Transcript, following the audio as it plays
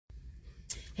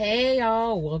Hey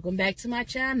y'all, welcome back to my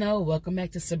channel. Welcome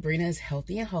back to Sabrina's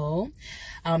Healthy and Whole.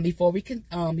 Before we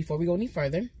go any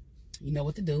further, you know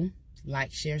what to do.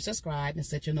 Like, share, subscribe, and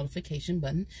set your notification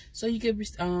button so you can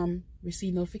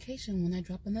receive notification when I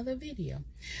drop another video.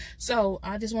 So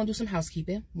I just want to do some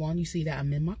housekeeping. One, you see that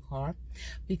I'm in my car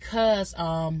because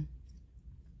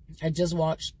I just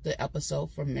watched the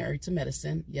episode from Married to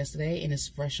Medicine yesterday, and it's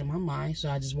fresh on my mind. So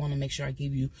I just want to make sure I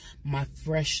give you my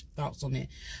fresh thoughts on it.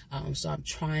 So I'm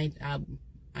trying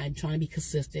to be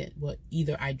consistent. But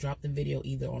either I drop the video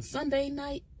either on Sunday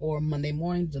night or Monday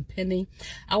morning, depending.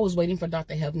 I was waiting for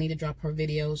Dr. Heavenly to drop her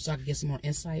video so I could get some more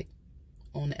insight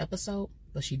on the episode,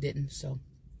 but she didn't. So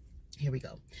here we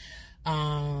go.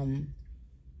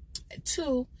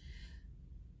 Two,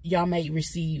 y'all may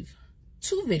receive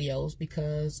 2 videos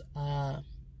because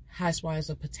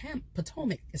Housewives of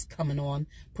Potomac is coming on,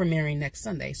 premiering next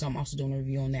Sunday. So I'm also doing a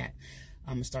review on that.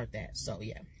 I'm gonna start that. So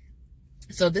yeah.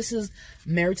 So this is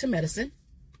Married to Medicine.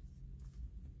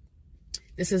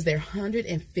 This is their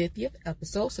 150th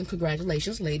episode. So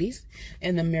congratulations, ladies,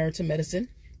 in the Married to Medicine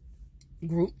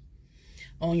group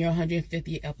on your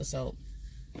 150th episode.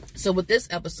 So with this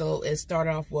episode, it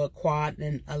started off with Quad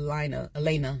and Elena.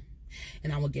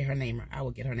 And I will get her name right. I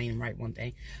will get her name right one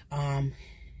day.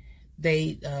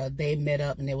 They met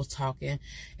up and they was talking,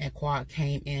 and Quad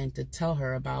came in to tell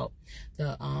her about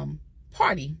the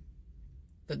party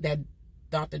that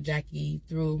Dr. Jackie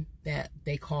threw, that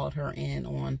they called her in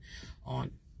on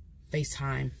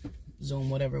FaceTime, Zoom,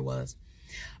 whatever it was.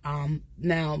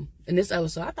 Now in this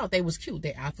episode, I thought they was cute.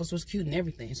 Their outfits was cute and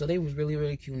everything. So they was really,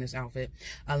 really cute in this outfit.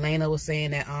 Elena was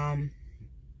saying that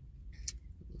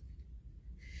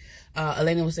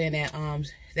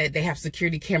that they have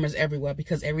security cameras everywhere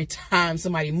because every time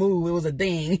somebody moved, it was a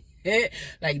ding.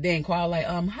 Like ding, Quad, like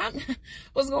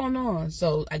what's going on?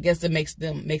 So I guess it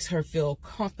makes her feel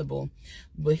comfortable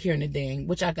with hearing the ding,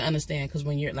 which I can understand, because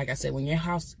when you're, like I said, when your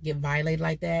house get violated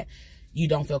like that, you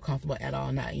don't feel comfortable at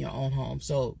all, not in your own home.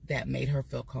 So that made her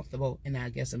feel comfortable, and I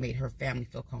guess it made her family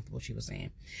feel comfortable, she was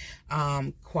saying.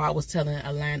 Quad was telling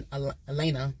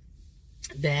Elena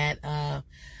that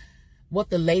what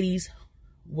the ladies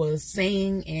was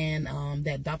saying, and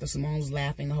that Dr. Simone was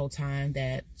laughing the whole time,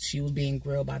 that she was being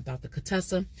grilled by Dr.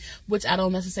 Contessa, which I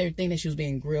don't necessarily think that she was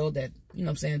being grilled, that, you know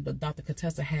what I'm saying, but Dr.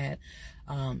 Contessa had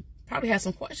probably had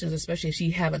some questions, especially if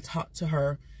she haven't talked to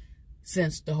her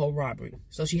since the whole robbery.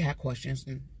 So she had questions,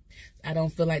 and I don't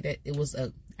feel like that it was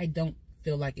a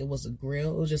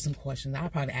grill. It was just some questions. I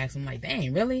probably asked him like,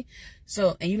 dang, really?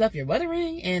 So, and you left your wedding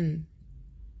ring, and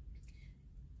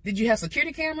did you have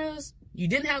security cameras? You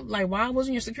didn't have, like, why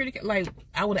wasn't your security, like,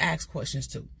 I would have asked questions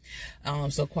too.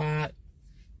 So Quad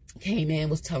came in,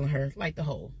 was telling her, like,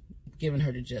 giving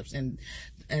her the gyps, and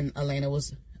Elena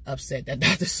was upset that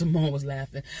Dr. Simone was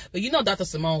laughing. But you know, Dr.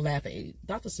 Simone laughing.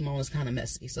 Dr. Simone is kind of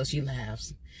messy, so she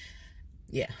laughs.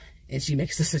 Yeah. And she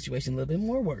makes the situation a little bit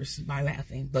more worse by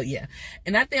laughing. But yeah.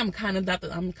 And I think I'm kind of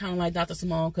like Dr.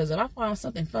 Simone, because if I find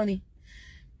something funny,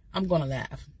 I'm going to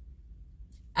laugh.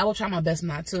 I will try my best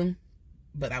not to,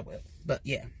 but I will. But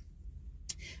yeah.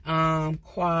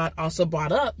 Quad also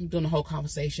brought up during the whole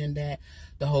conversation that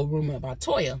the whole rumor about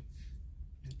Toya.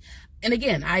 And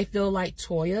again, I feel like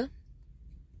Toya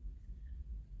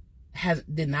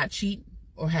did not cheat,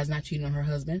 or has not cheated on her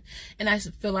husband. And I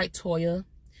feel like Toya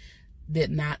did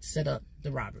not set up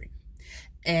the robbery.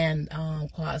 And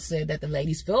Quad said that the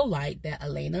ladies feel like that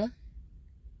Elena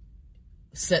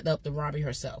set up the robbery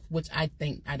herself, which I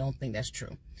don't think that's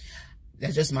true.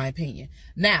 That's just my opinion.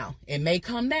 Now, it may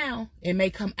come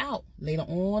out later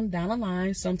on down the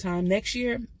line, sometime next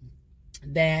year,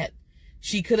 that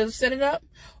she could have set it up,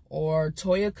 or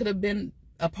Toya could have been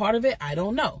a part of it. I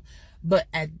don't know. But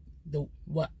as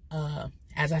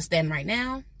I stand right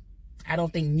now, I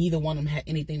don't think neither one of them had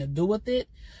anything to do with it,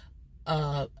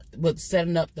 with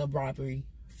setting up the robbery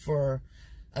for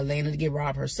Elena to get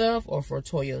robbed herself, or for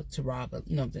Toya to rob,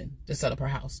 to set up her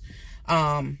house.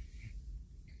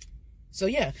 So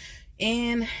yeah,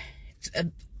 and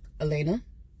Elena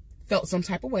felt some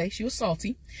type of way. She was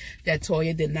salty that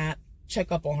Toya did not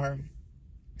check up on her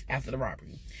after the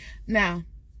robbery. Now,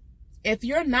 if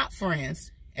you're not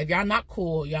friends, if y'all not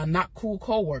cool, y'all not cool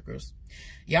co-workers,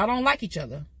 y'all don't like each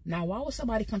other, now why would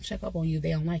somebody come check up on you if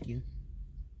they don't like you?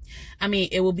 I mean,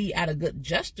 it would be out of good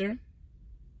gesture.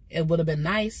 It would have been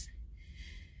nice.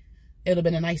 It would have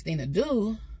been a nice thing to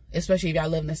do, especially if y'all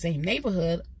live in the same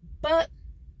neighborhood, but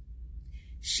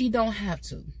she don't have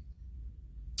to.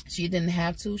 She didn't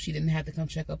have to. She didn't have to come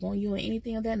check up on you or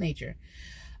anything of that nature.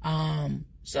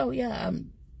 So yeah,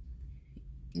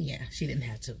 she didn't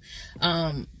have to.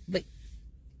 But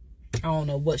I don't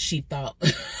know what she thought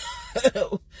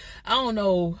I don't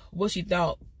know what she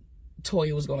thought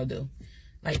Toya was going to do.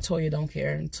 Like, Toya don't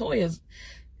care. And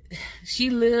she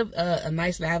lived a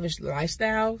nice, lavish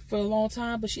lifestyle for a long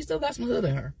time, but she still got some hood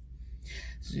in her.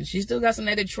 She still got some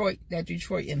that Detroit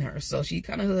in her. So she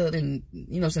kind of hood, and,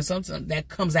 you know, since something that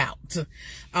comes out.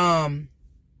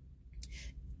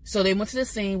 So they went to the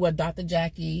scene where Dr.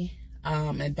 Jackie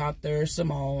and Dr.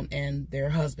 Simone and their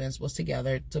husbands was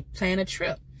together to plan a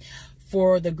trip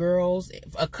for the girls,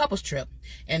 a couple's trip.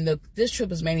 And this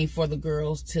trip is mainly for the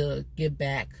girls to get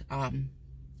back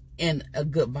in a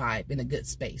good vibe, in a good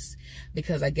space.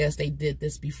 Because I guess they did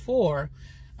this before,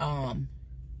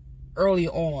 early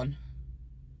on,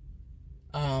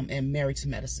 in Married to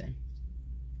Medicine.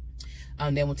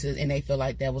 They went to, and they feel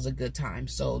like that was a good time.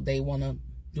 So they want to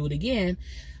do it again.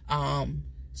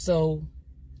 So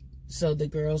the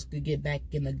girls could get back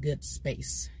in a good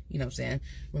space. You know what I'm saying?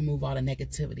 Remove all the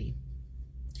negativity.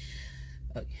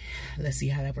 Okay, let's see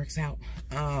how that works out.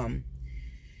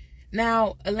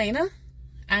 Now, Elena,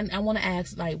 I want to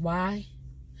ask, like, why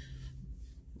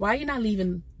are you not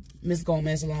leaving Miss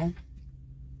Gomez alone?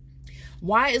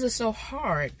 Why is it so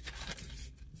hard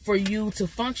for you to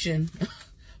function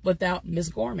without Miss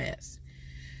Gomez?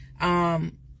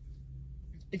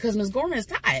 Because Miss Gomez is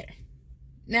tired.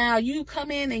 Now you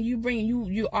come in and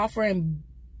you offering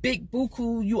big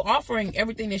buku, you offering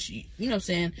everything that she, you know what I'm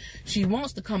saying, she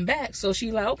wants to come back. So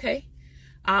she like, okay,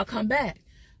 I'll come back.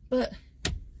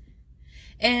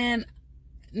 And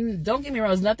don't get me wrong,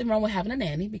 there's nothing wrong with having a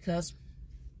nanny, because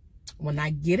when I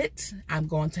get it, I'm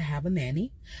going to have a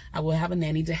nanny. I will have a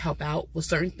nanny to help out with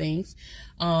certain things.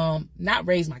 Not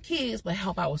raise my kids, but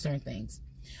help out with certain things.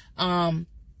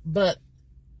 But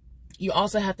you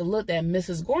also have to look at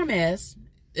Mrs. Gomez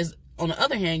is, on the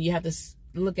other hand, you have to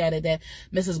look at it that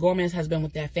Mrs. Gomez has been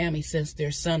with that family since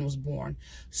their son was born.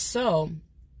 So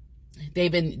they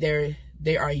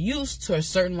are used to a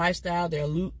certain lifestyle. They're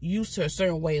used to a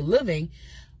certain way of living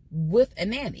with a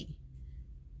nanny.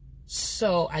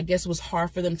 So I guess it was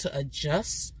hard for them to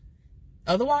adjust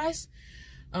otherwise.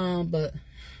 But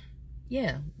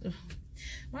yeah,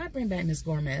 why bring back Miss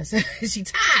Gomez? She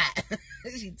tired.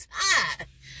 She tired.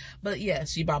 But yeah,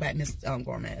 she brought back Miss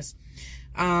Gomez.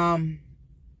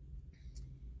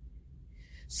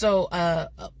 So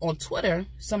on Twitter,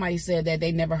 somebody said that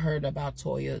they never heard about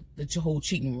Toya, the whole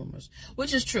cheating rumors,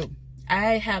 which is true.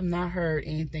 I have not heard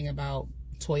anything about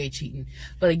Toya cheating.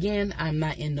 But again, I'm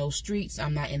not in those streets.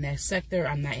 I'm not in that sector.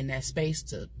 I'm not in that space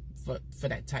for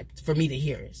that type, for me to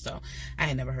hear it. So I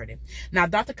ain't never heard it. Now,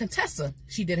 Dr. Contessa,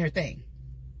 she did her thing.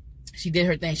 She did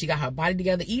her thing. She got her body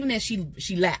together. Even as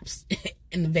she lapsed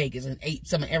in Vegas and ate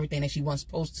some of everything that she wasn't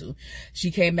supposed to,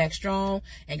 she came back strong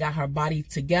and got her body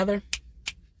together.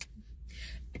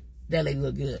 That lady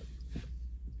looked good.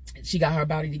 She got her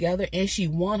body together and she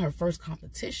won her first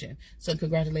competition. So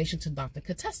congratulations to Dr.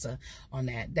 Contessa on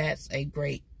that. That's a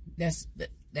great,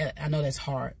 I know that's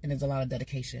hard and there's a lot of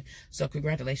dedication. So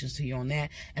congratulations to you on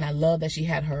that. And I love that she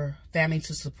had her family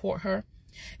to support her.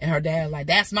 And her dad, like,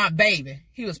 that's my baby.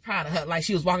 He was proud of her. Like,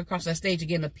 she was walking across that stage and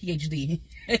getting a PhD.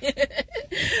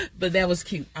 But that was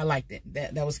cute. I liked it.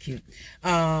 That was cute.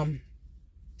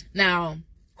 Now,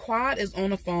 Quad is on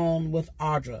the phone with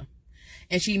Audra.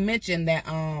 And she mentioned that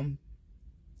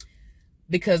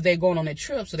because they're going on a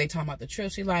trip, so they talking about the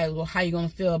trip. She's like, well, how you going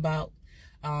to feel about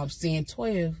seeing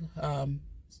Toya?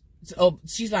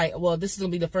 She's like, well, this is going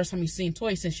to be the first time you've seen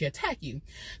Toya since she attacked you.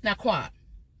 Now, Quad,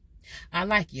 I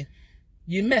like you.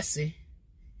 You're messy,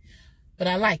 but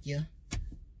I like you.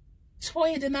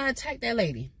 Toya did not attack that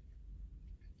lady.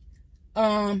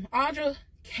 Audra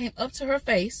came up to her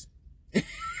face.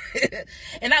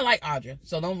 And I like Audra,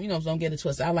 so don't get it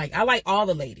twisted. I like all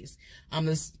the ladies.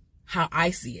 This how I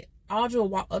see it. Audra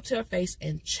walked up to her face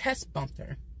and chest bumped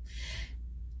her.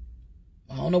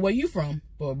 I don't know where you from,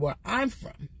 but where I'm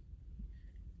from,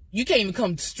 you can't even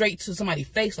come straight to somebody's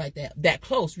face like that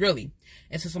close, really,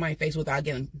 into somebody's face without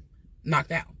getting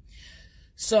knocked out.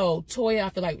 So Toya, I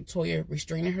feel like Toya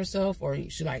restraining herself, or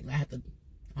she like, I have to,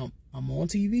 I'm on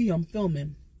TV, I'm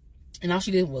filming, and all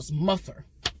she did was muff her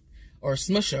or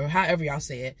smush her, however y'all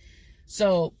say it.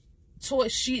 So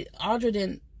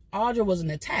Audra was an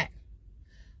attack.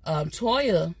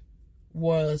 Toya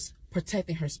was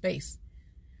protecting her space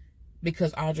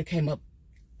because Audra came up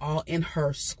all in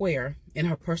her square, in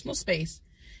her personal space,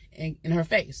 and in her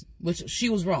face, which she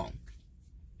was wrong.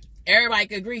 Everybody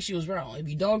could agree she was wrong. If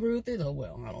you don't agree with it, oh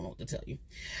well, I don't know what to tell you.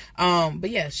 But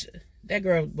yeah, that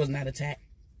girl was not attacked.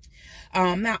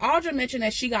 Now, Audra mentioned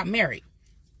that she got married.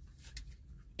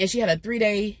 And she had a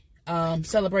 3-day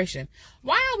celebration.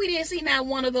 Why we didn't see not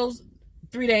one of those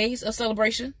 3 days of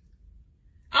celebration?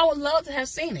 I would love to have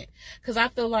seen it, because I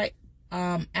feel like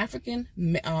African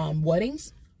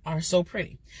weddings are so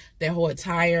pretty. Their whole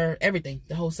attire, everything,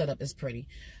 the whole setup is pretty.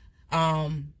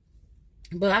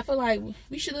 But I feel like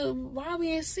we should have, why we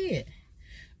didn't see it?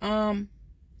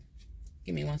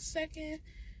 Give me 1 second.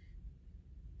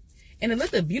 And it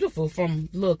looked beautiful from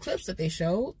little clips that they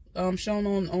showed, shown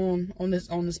on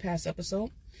this past episode.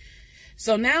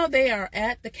 So now they are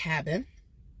at the cabin.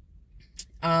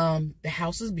 The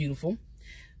house is beautiful.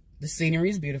 The scenery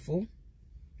is beautiful.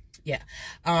 Yeah.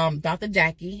 Dr.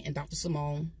 Jackie and Dr.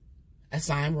 Simone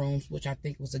assigned rooms, which I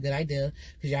think was a good idea,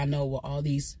 because y'all know with all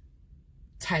these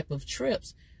type of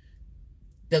trips,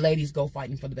 the ladies go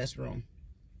fighting for the best room.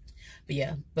 But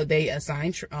yeah, but they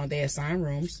assign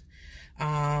rooms.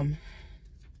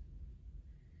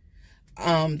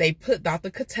 They put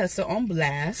Dr. Contessa on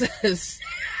blast,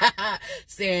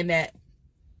 saying that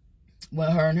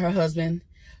when her and her husband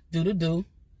do,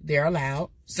 they're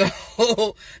allowed. So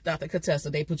Dr.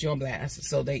 Contessa, they put you on blast,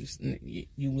 so you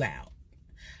loud.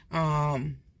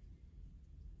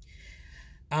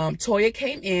 Toya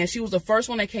came in. She was the first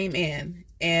one that came in.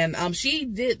 And she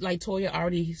did, like, Toya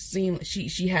already seemed,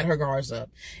 she had her guards up.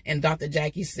 And Dr.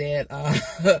 Jackie said,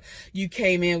 you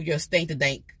came in with your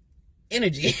stank-to-dank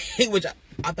energy, which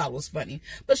I thought was funny.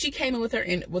 But she came in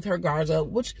with her guards up,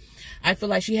 which I feel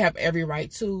like she have every right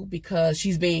to, because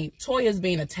Toya's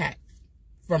being attacked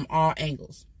from all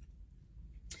angles.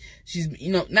 She's,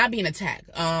 not being attacked.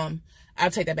 I'll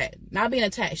take that back. Not being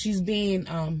attacked. She's being,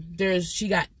 she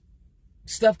got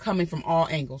stuff coming from all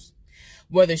angles.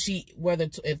 Whether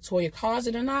if Toya caused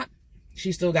it or not,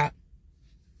 she still got,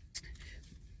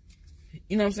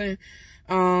 you know what I'm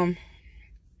saying?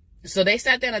 So they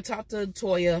sat down and talked to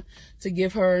Toya to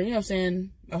give her, you know what I'm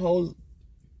saying,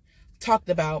 talked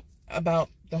about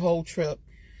the whole trip.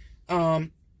 Now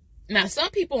some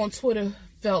people on Twitter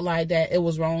felt like that it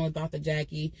was wrong with Dr.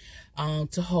 Jackie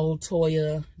to hold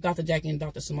Toya, Dr. Jackie and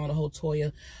Dr. Simone to hold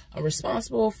Toya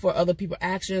responsible for other people's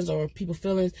actions or people's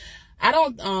feelings. I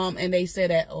don't, and they said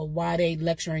that, why they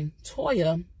lecturing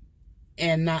Toya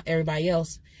and not everybody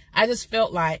else. I just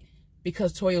felt like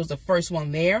because Toya was the first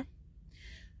one there,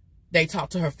 they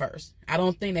talked to her first. I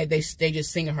don't think that they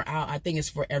just singing her out. I think it's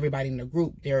for everybody in the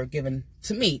group. They're giving,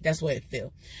 to me, that's what it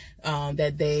feel,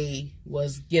 that they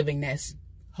was giving that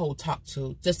whole talk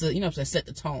to, just to, you know what I'm saying, set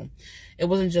the tone. It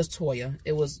wasn't just Toya.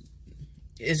 It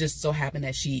just so happened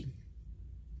that she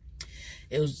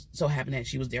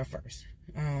was there first.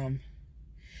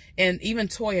 And even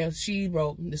Toya, she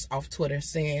wrote this off Twitter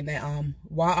saying that,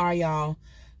 why are y'all,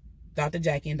 Dr.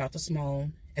 Jackie and Dr.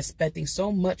 Simone, expecting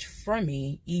so much from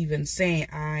me, even saying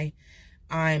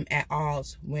I'm at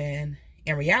odds, when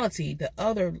in reality, the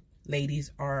other ladies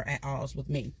are at odds with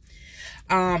me.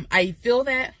 I feel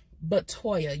that, but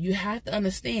Toya, you have to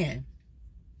understand,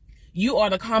 you are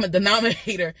the common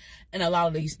denominator in a lot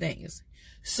of these things.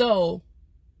 So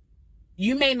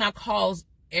you may not cause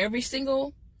every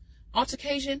single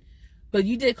altercation, but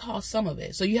you did cause some of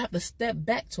it. So you have to step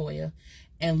back, Toya,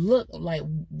 and look like,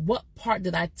 what part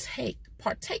did I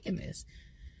partake in this?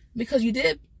 Because you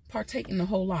did partake in the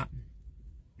whole lot.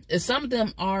 And some of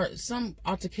them are, some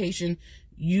altercation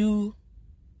you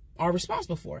are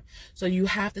responsible for. So you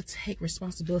have to take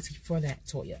responsibility for that,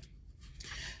 Toya.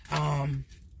 And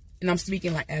I'm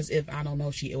speaking like as if I don't know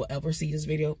if she will ever see this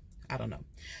video. I don't know.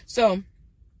 So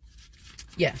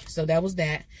yeah, so that was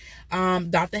that.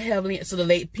 Dr. Heavenly, so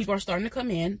the people are starting to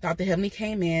come in. Dr. Heavenly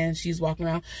came in. She's walking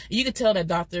around. You could tell that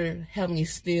Dr. Heavenly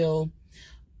still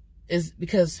is,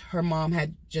 because her mom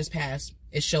had just passed.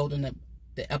 It showed in the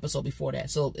episode before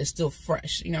that. So it's still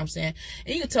fresh. You know what I'm saying?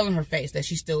 And you could tell in her face that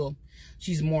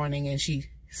she's mourning and she's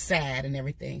sad and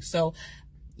everything. So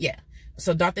yeah.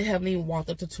 So Dr. Heavenly walked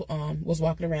up to, was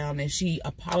walking around, and she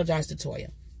apologized to Toya.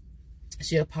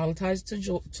 She apologized to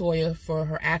Toya for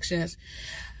her actions.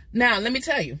 Now, let me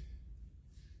tell you,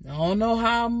 I don't know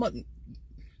how much,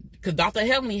 because Dr.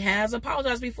 Heavenly has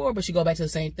apologized before, but she go back to the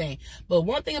same thing. But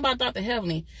one thing about Dr.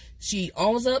 Heavenly, she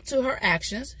owns up to her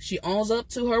actions. She owns up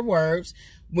to her words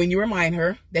when you remind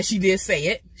her that she did say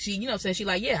it. She, you know what I'm saying? She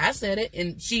like, yeah, I said it.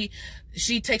 And she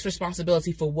takes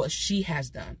responsibility for what she has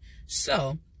done.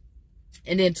 So,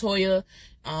 and then Toya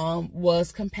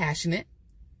was compassionate.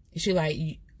 She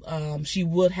like, she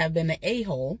would have been an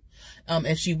a-hole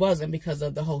if she wasn't, because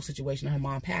of the whole situation of her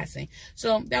mom passing.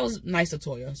 So that was nice of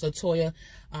Toya. So Toya,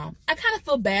 I kind of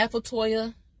feel bad for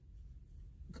Toya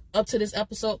up to this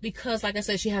episode, because like I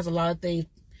said, she has a lot of things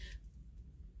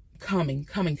coming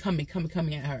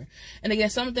at her. And again,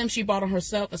 some of them she brought on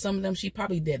herself, and some of them she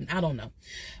probably didn't. I don't know.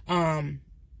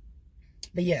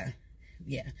 But yeah.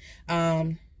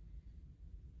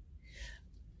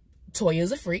 Toya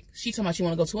is a freak. She told me she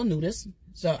want to go to a nudist.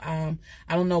 So I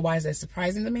don't know why is that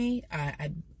surprising to me. I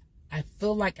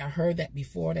feel like I heard that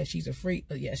before, that she's a freak,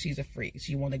 but yeah, she's a freak.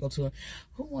 She want to go to a,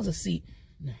 who wants a seat?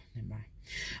 No, never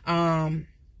mind.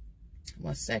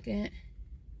 1 second.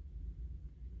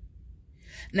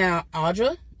 Now,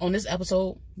 Audra, on this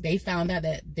episode, they found out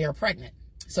that they're pregnant.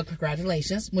 So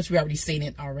congratulations, which we already seen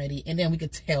it already. And then we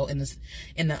could tell in the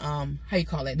how you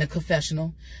call it, in the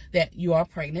confessional, that you are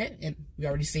pregnant. And we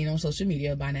already seen on social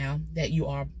media by now that you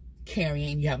are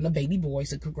carrying, you're having a baby boy.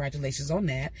 So congratulations on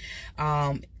that.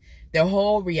 Their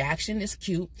whole reaction is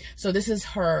cute. So this is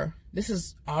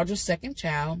Audra's second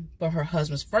child, but her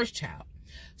husband's first child.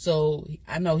 So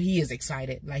I know he is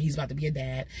excited, like he's about to be a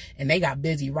dad. And they got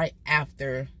busy right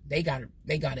after they got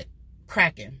it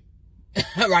cracking.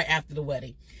 Right after the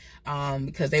wedding,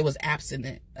 because they was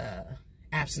abstinent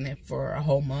for a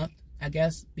whole month, I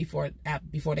guess, before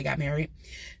they got married.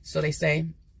 So they say,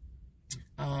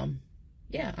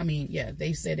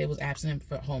 they said they was abstinent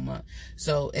for a whole month.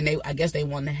 So, and I guess they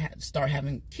wanted to start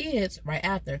having kids right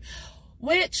after,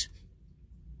 which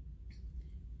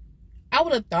I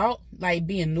would have thought, like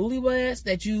being newlyweds,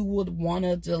 that you would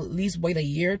want to at least wait a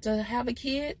year to have a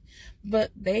kid.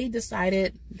 But they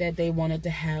decided that they wanted to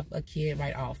have a kid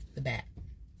right off the bat.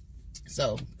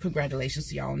 So congratulations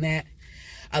to y'all on that.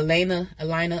 Elena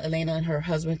and her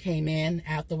husband came in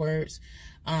afterwards.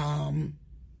 And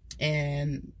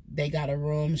they got a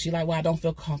room. She like, well, I don't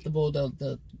feel comfortable.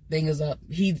 The thing is up.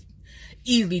 He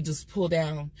easily just pulled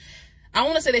down. I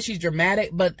want to say that she's dramatic,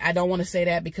 but I don't want to say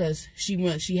that because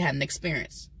she had an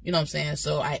experience. You know what I'm saying?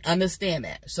 So I understand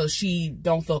that. So she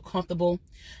don't feel comfortable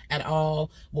at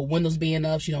all. With windows being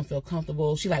up, she don't feel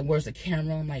comfortable. She like, where's the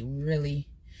camera? I'm like, really?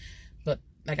 But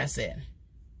like I said,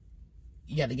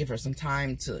 you got to give her some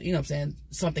time to, you know what I'm saying?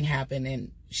 Something happened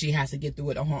and she has to get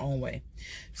through it on her own way.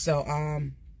 So,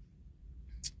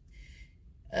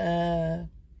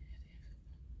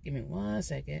 give me 1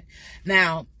 second.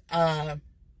 Now,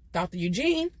 Dr.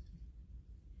 Eugene,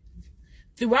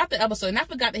 throughout the episode, and I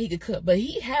forgot that he could cook, but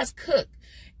he has cooked,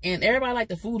 and everybody like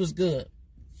the food is good.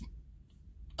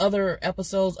 Other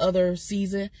episodes, other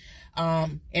season,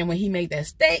 and when he made that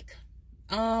steak,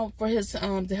 for his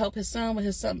to help his son with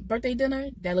his son's birthday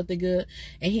dinner, that looked good,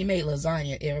 and he made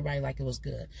lasagna. Everybody like it was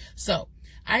good. So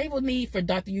I will need for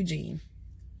Dr. Eugene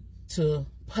to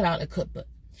put out a cookbook.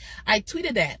 I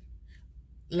tweeted that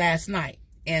last night.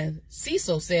 And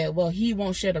Cecil said, well, he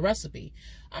won't share the recipe.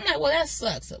 I'm like, well, that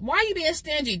sucks. Why are you being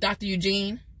stingy, Dr.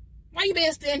 Eugene? Why are you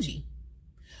being stingy?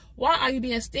 Why are you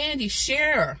being stingy?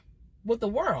 Share with the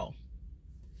world.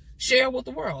 Share with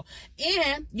the world.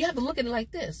 And you have to look at it like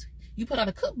this. You put out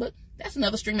a cookbook, that's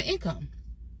another stream of income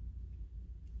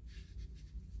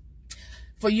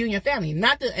for you and your family. I'm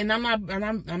gonna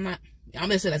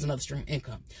say that's another stream of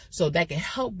income. So that can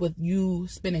help with you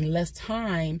spending less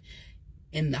time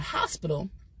in the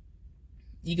hospital.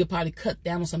 You could probably cut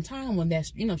down on some time when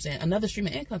that's, you know what I'm saying, another stream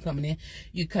of income coming in.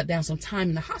 You cut down some time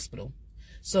in the hospital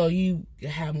so you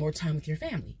have more time with your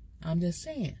family. I'm just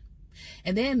saying.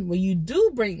 And then when you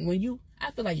do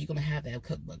I feel like you're going to have that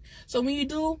cookbook. So when you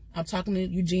do, I'm talking to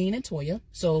Eugene and Toya.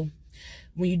 So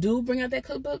when you do bring out that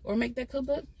cookbook or make that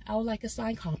cookbook, I would like a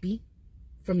signed copy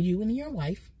from you and your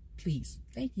wife, please.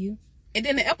 Thank you. And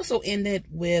then the episode ended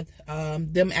with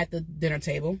them at the dinner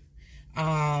table.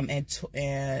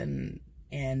 And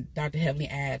Dr. Heavenly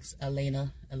asks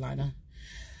Elena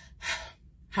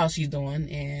how she's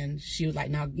doing, and she was like,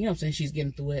 now, you know what I'm saying, she's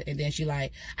getting through it. And then she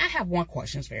like, I have one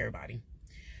question for everybody.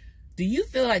 Do you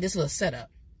feel like this was a setup?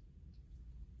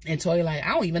 And Toya like,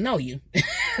 I don't even know you.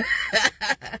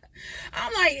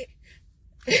 I'm like,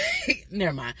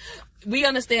 never mind. We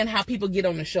understand how people get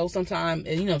on the show sometimes,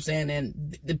 and you know what I'm saying,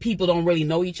 and the people don't really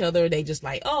know each other. They just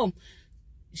like, oh,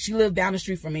 she lived down the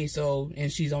street from me, so, and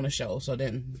she's on the show, so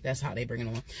then that's how they bring it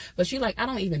on. But she like, I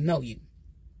don't even know you.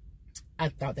 I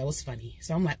thought that was funny.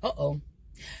 So I'm like, uh-oh,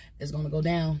 it's going to go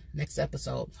down next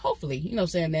episode. Hopefully, you know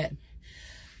what I'm saying, that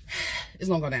it's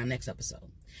going to go down next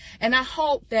episode. And I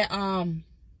hope that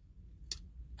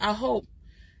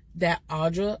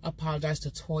Audra apologized to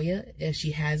Toya if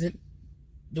she hasn't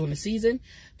during the season,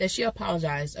 that she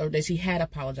apologized, or that she had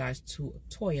apologized to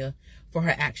Toya for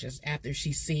her actions after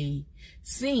she seen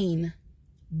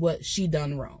what she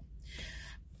done wrong.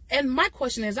 And my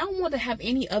question is, I don't want to have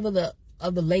any other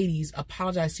ladies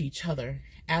apologize to each other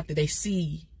after they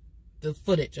see the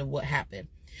footage of what happened,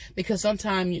 because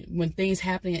sometimes when things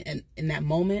happen in that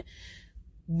moment,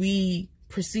 we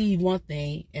perceive one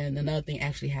thing and another thing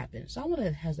actually happens. So I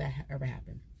wonder, has that ever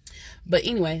happened? But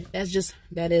anyway,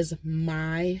 that is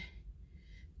my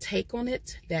take on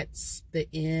it. That's the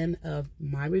end of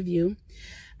my review.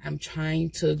 I'm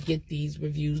trying to get these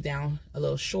reviews down a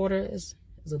little shorter. It's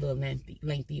a little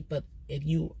lengthy, but if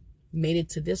you made it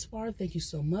to this far, thank you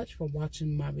so much for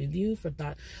watching my review for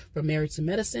Married to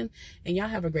Medicine, and y'all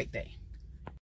have a great day.